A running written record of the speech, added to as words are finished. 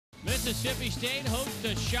Mississippi State hopes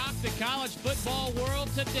to shock the college football world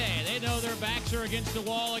today. They know their backs are against the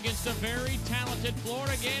wall against a very talented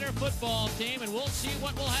Florida Gator football team, and we'll see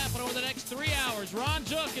what will happen over the next 3 hours. Ron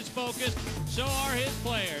Zook is focused, so are his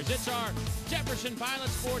players. It's our Jefferson Pilot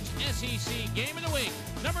Sports SEC Game of the Week.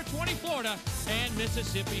 Number 20, Florida and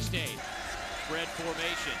Mississippi State. Spread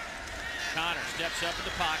formation. Connor steps up in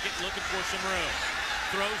the pocket, looking for some room.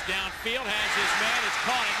 Throws downfield, has his man, is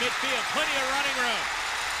caught at midfield. Plenty of running room.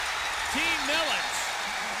 Team Millets.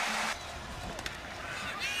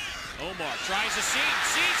 Omar tries a seam,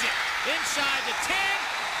 sees it. Inside the 10,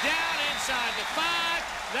 down inside the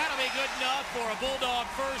 5. That'll be good enough for a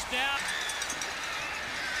Bulldog first down.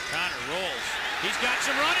 Connor rolls. He's got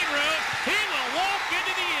some running room. He will walk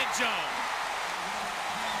into the end zone.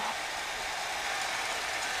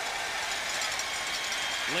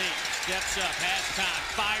 Lee steps up, has time,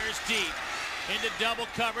 fires deep. Into double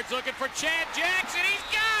coverage, looking for Chad Jackson. He's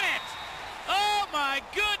got it! Oh my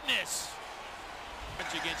goodness!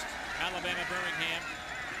 Against Alabama Birmingham.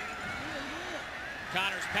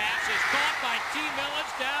 Connor's pass is caught by T.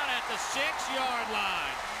 Millets down at the 6-yard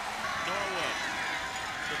line. Norwood,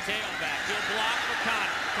 the tailback, he'll block for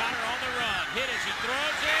Connor. Connor on the run, hit as he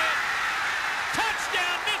throws it.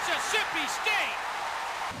 Touchdown Mississippi State!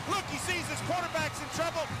 Look, he sees his quarterback's in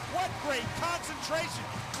trouble. What great concentration.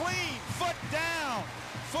 Clean, foot down,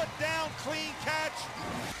 clean catch.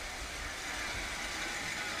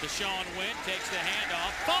 Deshaun Wynn takes the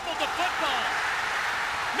handoff, fumbled the football.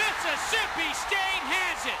 Mississippi State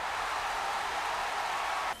has it.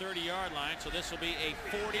 30-yard line, so this will be a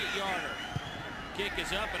 40-yarder. Kick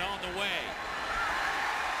is up and on the way.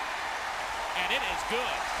 And it is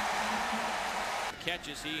good.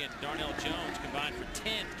 Catches, he and Darnell Jones combined for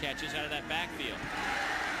 10 catches out of that backfield.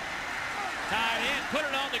 Tied in, put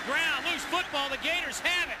it on the ground, loose football, the Gators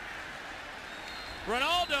have it.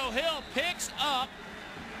 Ronaldo Hill picks up.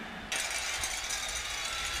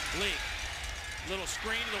 Lee, little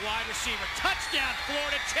screen to the wide receiver. Touchdown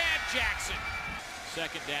Florida, Chad Jackson.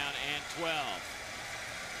 Second down and 12.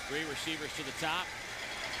 3 receivers to the top,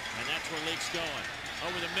 and that's where Leak's going.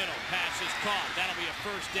 Over the middle, pass is caught. That'll be a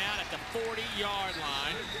first down at the 40-yard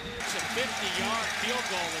line. It's a 50-yard field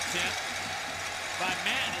goal attempt by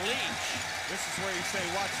Matt Leach. This is where you say,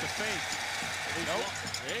 watch the fake. Nope.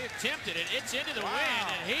 They attempted it. It's into the wind,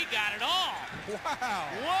 and he got it all. Wow.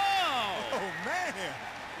 Whoa. Oh, man.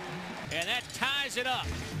 And that ties it up.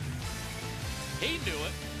 He knew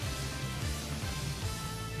it.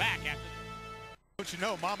 Back after. Don't you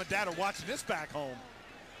know, Mom and Dad are watching this back home.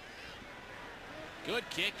 Good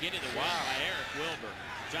kick into the wind by Eric Wilbur.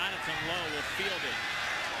 Jonathan Lowe will field it.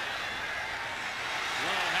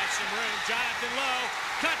 Lowe has some room. Jonathan Lowe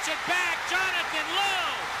cuts it back. Jonathan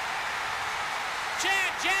Lowe.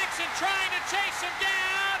 Chad Jackson trying to chase him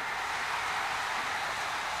down.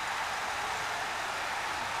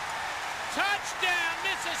 Touchdown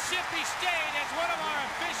Mississippi State as one of our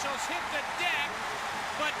officials hit the deck,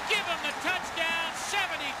 but give him the touchdown,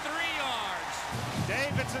 73 yards.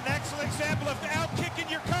 Dave, it's an excellent example of out-kicking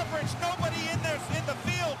your coverage. Nobody in the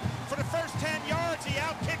field for the first 10 yards. He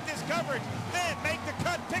out-kicked his coverage. Then make the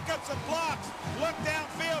cut, pick up some blocks, look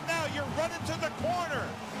downfield. Now you're running to the corner.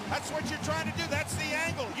 That's what you're trying to do. That's the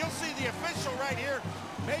angle. You'll see the official right here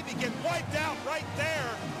maybe get wiped out right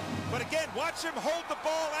there. But again, watch him hold the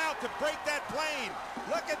ball out to break that plane.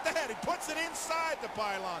 Look at that. He puts it inside the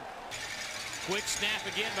pylon. Quick snap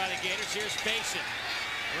again by the Gators. Here's Payson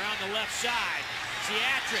around the left side.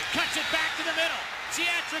 Seatric cuts it back to the middle.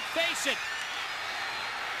 Seatric Payson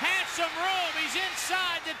has some room. He's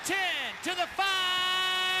inside the 10 to the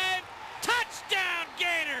 5. Touchdown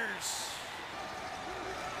Gators!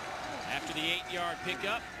 After the 8-yard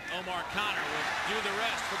pickup, Omar Connor will do the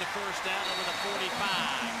rest for the first down over the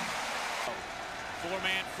 45.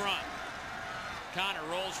 4-man front. Connor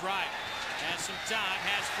rolls right. Has some time.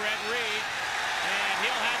 Has Fred Reed. And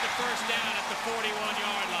he'll have the first down at the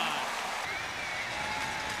 41-yard line.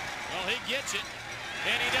 Well, he gets it.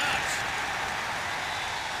 And he does.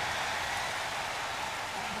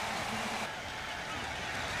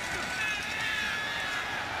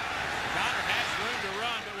 Connor has room to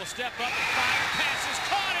run, but will step up and fire. Pass is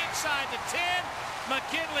caught inside the 10.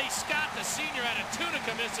 McKinley Scott, the senior out of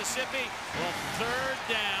Tunica, Mississippi. Well, third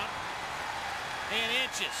down and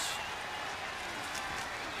inches.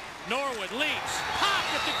 Norwood leaps,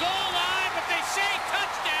 popped at the goal line, but they say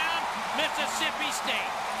touchdown, Mississippi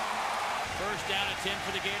State. First down and 10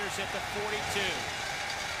 for the Gators at the 42.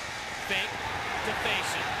 Fake to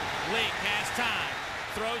Payson. Leak has time,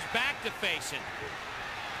 throws back to Payson.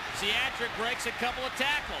 Seatric breaks a couple of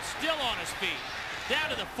tackles, still on his feet.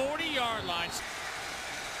 Down to the 40-yard line.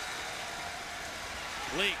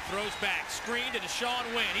 Leak throws back, screen to Deshaun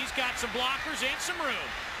Wynn. He's got some blockers and some room.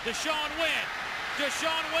 Deshaun Wynn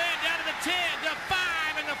down to the 10, to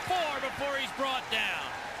 5, and the 4 before he's brought down.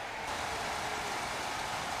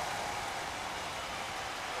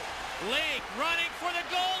 Leak running for the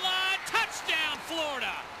goal line. Touchdown,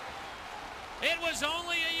 Florida. It was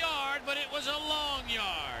only a yard, but it was a long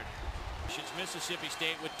yard. Mississippi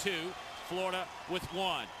State with 2, Florida with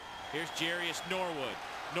 1. Here's Jerious Norwood.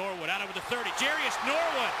 Norwood out over the 30. Jerious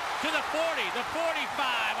Norwood to the 40, the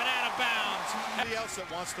 45, and out of bounds. Anybody else that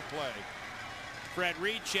wants to play. Fred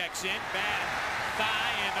Reed checks in, bad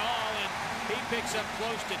thigh and all, and he picks up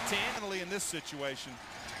close to 10. In this situation.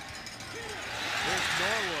 Here's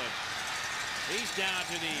Norwood. He's down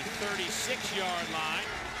to the 36-yard line.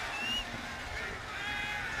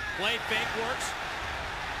 Play fake works.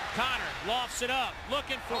 Connor lofts it up,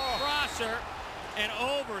 looking for Prosser, and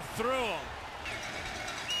overthrew him.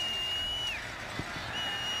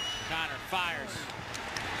 Connor fires.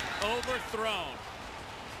 Overthrown.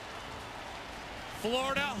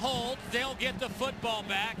 Florida holds. They'll get the football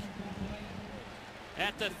back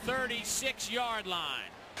at the 36-yard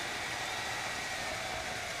line.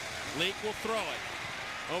 Leak will throw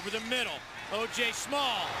it over the middle. O.J.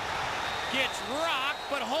 Small gets rocked,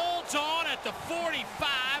 but holds on at the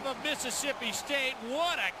 45 of Mississippi State.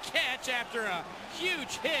 What a catch after a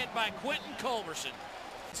huge hit by Quentin Culberson.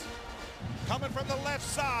 Coming from the left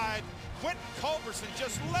side, Quentin Culberson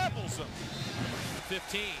just levels him.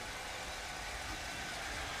 15.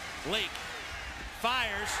 Leak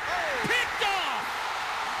fires. Oh. Picked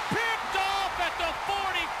off at the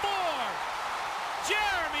 44.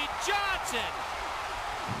 Jeremy Johnson.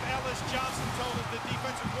 Ellis Johnson told us, the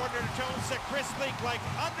defensive coordinator Jones said Chris Leak like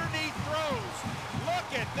underneath throws. Look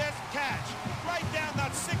at this catch. Right down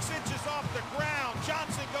about 6 inches off the ground.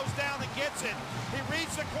 Johnson goes down and gets it. He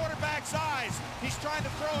reads the quarterback's eyes. He's trying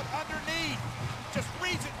to throw it underneath. Just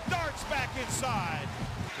reads it, darts back inside.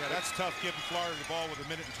 Yeah, that's tough giving Florida the ball with 1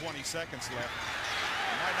 minute and 20 seconds left.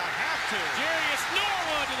 You might not have to. Jerious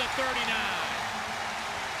Norwood to the 39.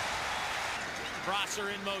 Prosser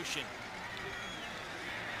in motion.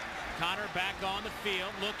 Connor back on the field,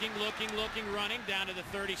 looking, running down to the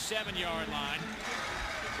 37-yard line.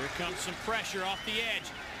 Here comes some pressure off the edge.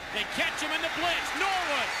 They catch him in the blitz.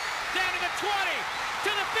 Norwood down to the 20, to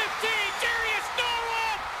the 15. Jerious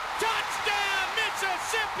Norwood, touchdown,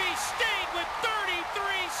 Mississippi State with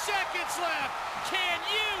 33 seconds left. Can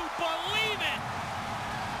you believe it?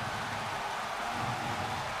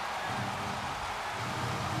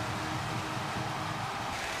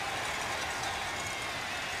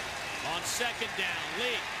 On second down,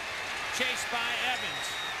 Leak chased by Evans.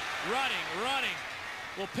 Running.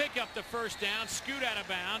 Will pick up the first down, scoot out of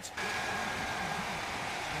bounds.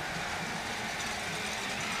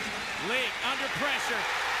 Leak under pressure.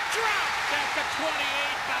 Dropped at the 28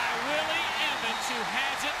 by Willie Evans, who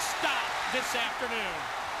hasn't stopped this afternoon.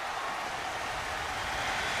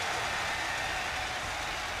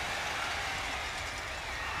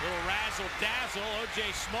 Little razzle-dazzle.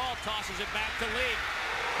 O.J. Small tosses it back to Leak.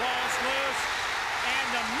 Ball's loose, and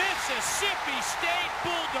the Mississippi State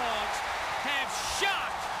Bulldogs have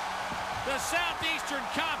shocked the Southeastern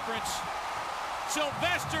Conference.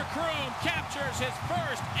 Sylvester Croom captures his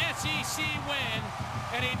first SEC win,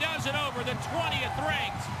 and he does it over the 20th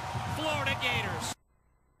ranked Florida Gators.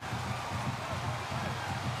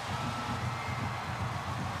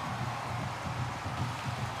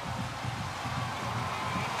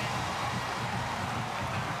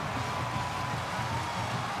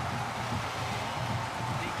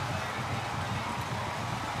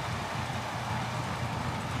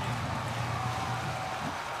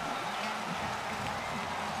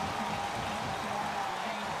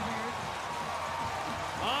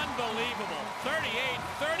 Unbelievable.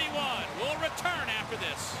 38-31. We'll return after this.